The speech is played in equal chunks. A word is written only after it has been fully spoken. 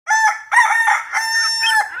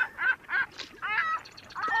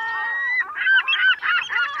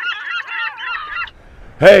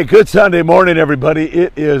Hey, good Sunday morning, everybody.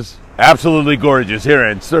 It is absolutely gorgeous here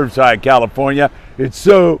in Surfside, California. It's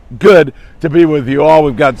so good to be with you all.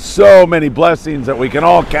 We've got so many blessings that we can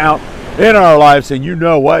all count in our lives, and you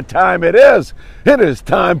know what time it is. It is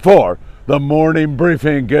time for the morning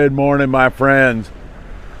briefing. Good morning, my friends.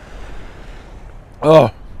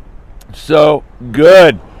 Oh, so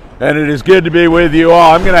good, and it is good to be with you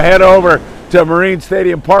all. I'm going to head over to Marine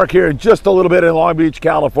Stadium Park here in just a little bit in Long Beach,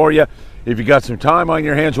 California. If you got some time on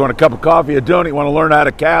your hands, you want a cup of coffee, a donut, you want to learn how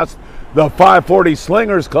to cast, the 540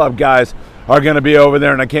 Slingers Club guys are going to be over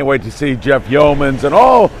there, and I can't wait to see Jeff Yeomans and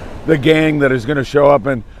all the gang that is going to show up,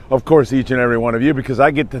 and of course each and every one of you, because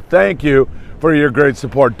I get to thank you for your great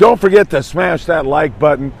support. Don't forget to smash that like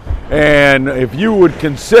button, and if you would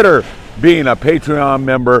consider being a Patreon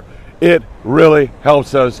member, it really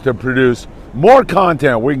helps us to produce more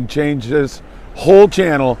content. We can change this whole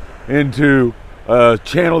channel into a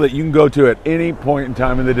channel that you can go to at any point in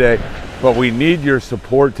time in the day, but we need your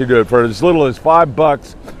support to do it. For as little as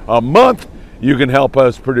 $5 a month, you can help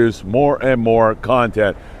us produce more and more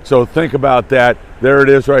content. So think about that. There it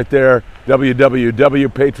is right there,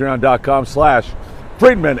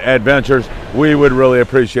 www.patreon.com/Friedman Adventures. We would really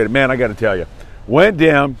appreciate it. Man, I got to tell you, went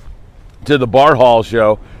down to the Bar Hall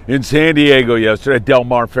show in San Diego yesterday at Del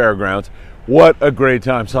Mar Fairgrounds. What a great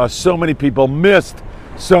time. Saw so many people, missed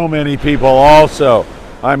so many people also.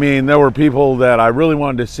 I mean, there were people that I really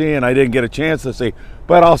wanted to see and I didn't get a chance to see,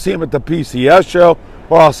 but I'll see them at the PCS show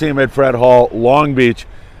or I'll see them at Fred Hall, Long Beach.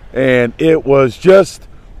 And it was just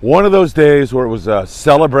one of those days where it was a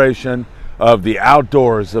celebration of the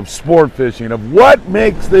outdoors, of sport fishing, of what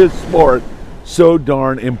makes this sport so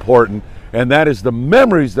darn important. And that is the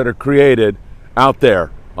memories that are created out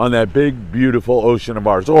there on that big, beautiful ocean of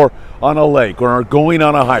ours, or on a lake, or going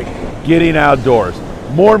on a hike, getting outdoors.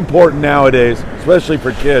 More important nowadays, especially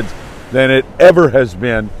for kids, than it ever has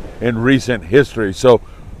been in recent history. So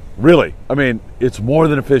really, I mean, it's more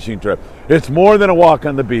than a fishing trip. It's more than a walk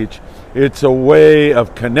on the beach. It's a way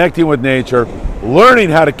of connecting with nature, learning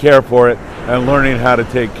how to care for it, and learning how to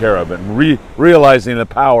take care of it, and realizing the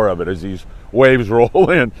power of it as these waves roll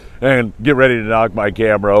in and get ready to knock my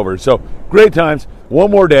camera over. So great times.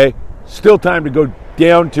 One more day. Still time to go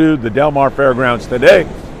down to the Del Mar Fairgrounds today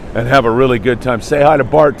and have a really good time. Say hi to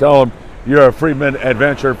Bart. Tell him you're a Friedman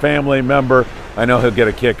Adventure family member. I know he'll get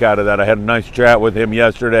a kick out of that. I had a nice chat with him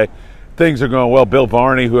yesterday. Things are going well. Bill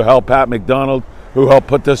Varney, who helped, Pat McDonald, who helped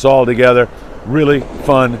put this all together. Really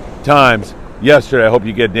fun times yesterday. I hope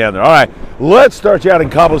you get down there. All right, let's start you out in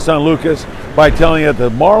Cabo San Lucas by telling you that the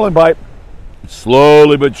marlin bite,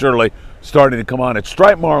 slowly but surely, starting to come on. It's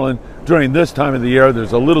striped marlin during this time of the year.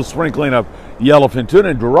 There's a little sprinkling of yellowfin tuna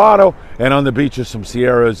and dorado, and on the beaches some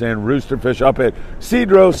sierras and roosterfish up at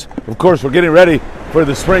Cedros. Of course, we're getting ready for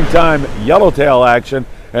the springtime yellowtail action,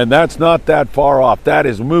 and that's not that far off. That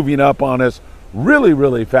is moving up on us really,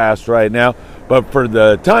 really fast right now. But for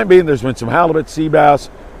the time being, there's been some halibut, sea bass,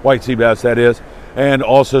 white sea bass that is, and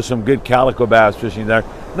also some good calico bass fishing there.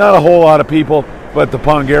 Not a whole lot of people, but the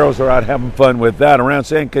pongueros are out having fun with that. Around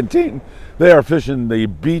San Quintin, they are fishing the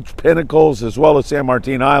beach pinnacles as well as San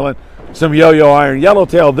Martin Island. Some yo-yo iron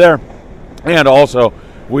yellowtail there. And also,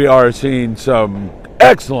 we are seeing some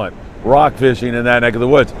excellent rock fishing in that neck of the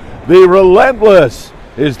woods. The Relentless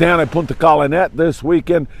is down at Punta Colonet this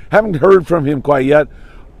weekend. Haven't heard from him quite yet,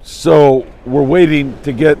 so we're waiting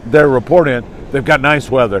to get their report in. They've got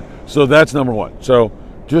nice weather, so that's number one. So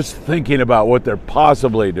just thinking about what they're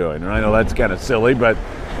possibly doing. And I know that's kind of silly, but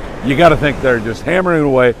you got to think they're just hammering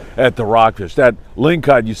away at the rockfish. That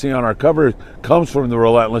lingcod you see on our cover comes from the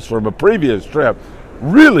Relentless from a previous trip.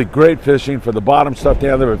 Really great fishing for the bottom stuff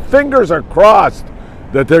down there. But fingers are crossed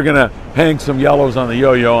that they're going to hang some yellows on the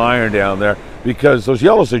yo-yo iron down there, because those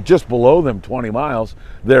yellows are just below them 20 miles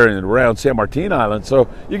there in around San Martin Island. So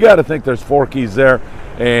you got to think there's forkies there,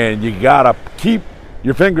 and you got to keep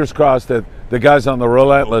your fingers crossed that the guys on the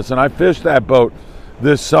Relentless, and I fished that boat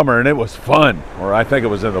this summer, and it was fun, or I think it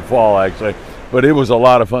was in the fall actually, but it was a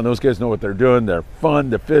lot of fun. Those guys know what they're doing. They're fun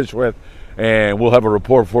to fish with, and we'll have a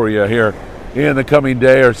report for you here in the coming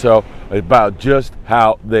day or so about just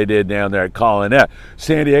how they did down there at Colonet.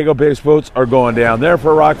 San Diego-based boats are going down there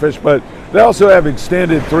for rockfish, but they also have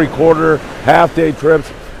extended three-quarter, half-day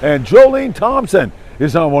trips, and Jolene Thompson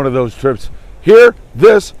is on one of those trips here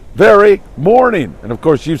this very morning. And of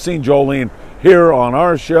course, you've seen Jolene here on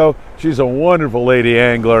our show. She's a wonderful lady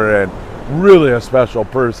angler and really a special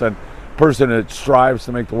person that strives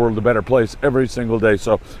to make the world a better place every single day.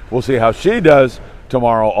 So we'll see how she does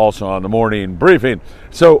tomorrow also on the morning briefing.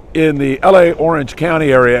 So in the LA Orange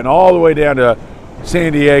County area and all the way down to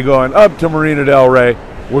San Diego and up to Marina del Rey,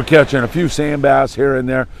 We're catching a few sand bass here and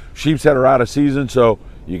there. Sheepshead are out of season, so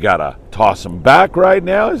you got to toss them back right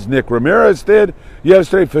now, as Nick Ramirez did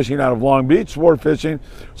yesterday, fishing out of Long Beach, sport fishing.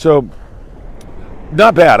 So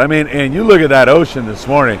not bad. I mean, and you look at that ocean this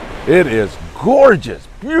morning. It is gorgeous,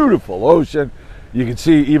 beautiful ocean. You can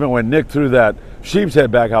see even when Nick threw that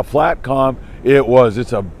sheepshead back how flat, calm it was.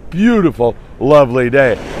 It's a beautiful, lovely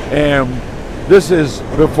day. And this is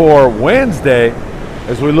before Wednesday.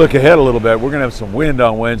 As we look ahead a little bit, we're going to have some wind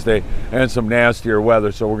on Wednesday and some nastier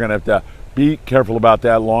weather. So we're going to have to be careful about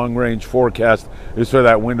that. Long range forecast is for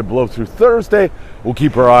that wind to blow through Thursday. We'll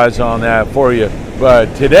keep our eyes on that for you.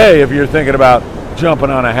 But today, if you're thinking about jumping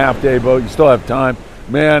on a half-day boat, you still have time,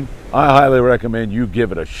 man, I highly recommend you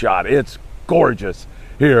give it a shot. It's gorgeous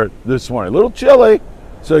here this morning. A little chilly,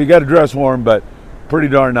 so you got to dress warm, but pretty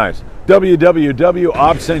darn nice.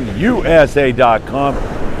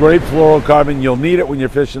 www.opsonusa.com. Great fluorocarbon. You'll need it when you're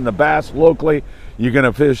fishing the bass locally. You're going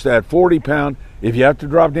to fish that 40-pound. If you have to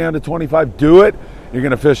drop down to 25, do it. You're going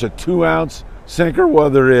to fish a 2-ounce sinker,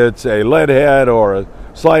 whether it's a lead head or a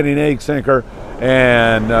sliding egg sinker,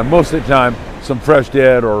 and most of the time some fresh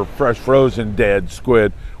dead or fresh frozen dead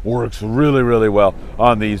squid works really, really well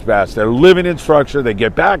on these bass. They're living in structure. They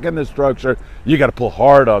get back in the structure. You got to pull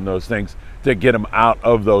hard on those things to get them out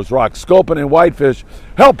of those rocks. Sculpin and whitefish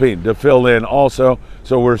helping to fill in also.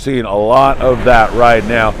 So we're seeing a lot of that right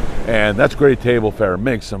now, and that's great table fare.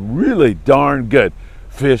 Makes some really darn good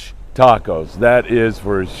fish tacos. That is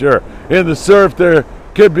for sure. In the surf, there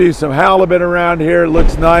could be some halibut around here. It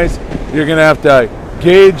looks nice. You're going to have to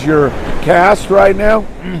gauge your cast right now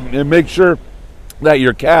and make sure that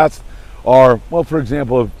your casts are, well, for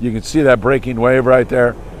example, if you can see that breaking wave right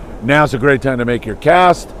there, now's a great time to make your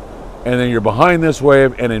cast, and then you're behind this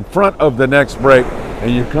wave and in front of the next break,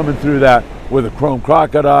 and you're coming through that with a chrome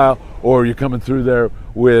crocodile, or you're coming through there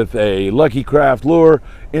with a Lucky Craft lure,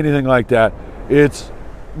 anything like that. It's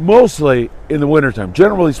mostly in the wintertime.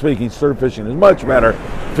 Generally speaking, surf fishing is much better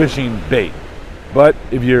fishing bait. But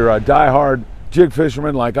if you're a die-hard jig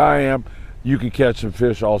fisherman like I am, you can catch some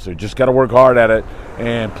fish also. Just got to work hard at it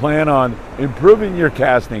and plan on improving your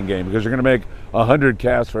casting game, because you're going to make 100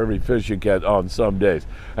 casts for every fish you get on some days.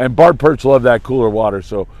 And barred perch love that cooler water,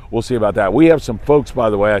 so we'll see about that. We have some folks, by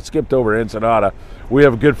the way, I skipped over Ensenada. We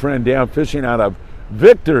have a good friend down fishing out of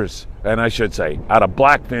Victor's, and I should say out of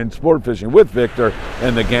Blackfin Sport Fishing with Victor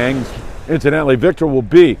and the gangs. Incidentally, Victor will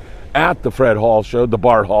be at the Fred Hall Show, the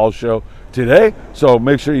Bart Hall Show today, so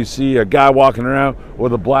make sure you see a guy walking around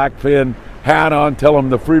with a Blackfin hat on. Tell him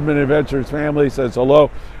the Friedman Adventures family says hello.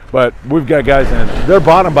 But we've got guys, and their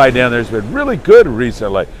bottom bite down there has been really good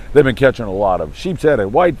recently. They've been catching a lot of sheepshead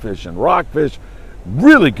and whitefish and rockfish.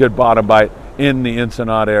 Really good bottom bite in the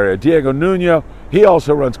Ensenada area. Diego Nuno, he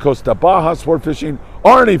also runs Costa Baja Sport Fishing.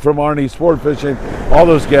 Arnie from Arnie Sport Fishing. All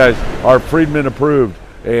those guys are Friedman approved,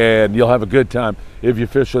 and you'll have a good time if you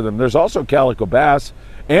fish with them. There's also calico bass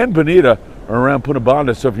and bonita around Punta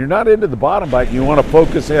Banda. So if you're not into the bottom bite, you want to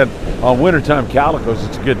focus in on wintertime calicos,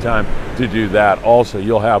 it's a good time to do that also.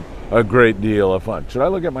 You'll have a great deal of fun. Should I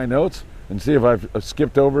look at my notes and see if I've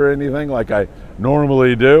skipped over anything like I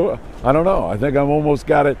normally do? I don't know. I think I've almost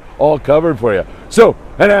got it all covered for you. So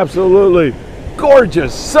an absolutely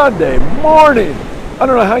gorgeous Sunday morning. I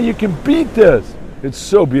don't know how you can beat this. It's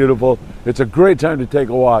so beautiful. It's a great time to take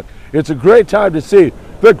a walk. It's a great time to see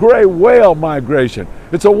the gray whale migration.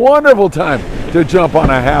 It's a wonderful time to jump on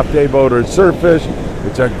a half-day boat or surf fish.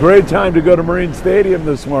 It's a great time to go to Marine Stadium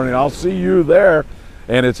this morning. I'll see you there.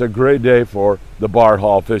 And it's a great day for the Bart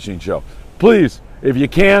Hall Fishing Show. Please, if you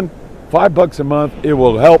can, $5 a month, it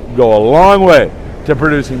will help go a long way to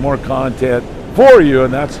producing more content for you,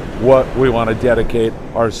 and that's what we want to dedicate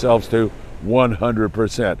ourselves to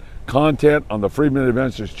 100%. Content on the Friedman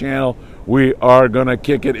Adventures channel. We are going to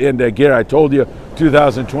kick it into gear. I told you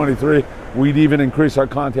 2023 we'd even increase our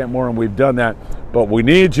content more, and we've done that, but we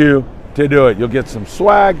need you to do it. You'll get some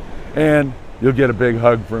swag, and you'll get a big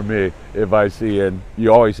hug from me if I see you, and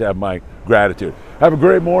you always have my gratitude. Have a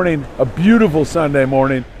great morning, a beautiful Sunday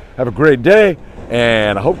morning. Have a great day,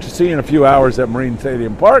 and I hope to see you in a few hours at Marine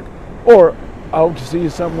Stadium Park, or I hope to see you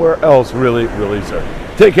somewhere else really, really soon.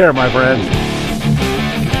 Take care, my friends.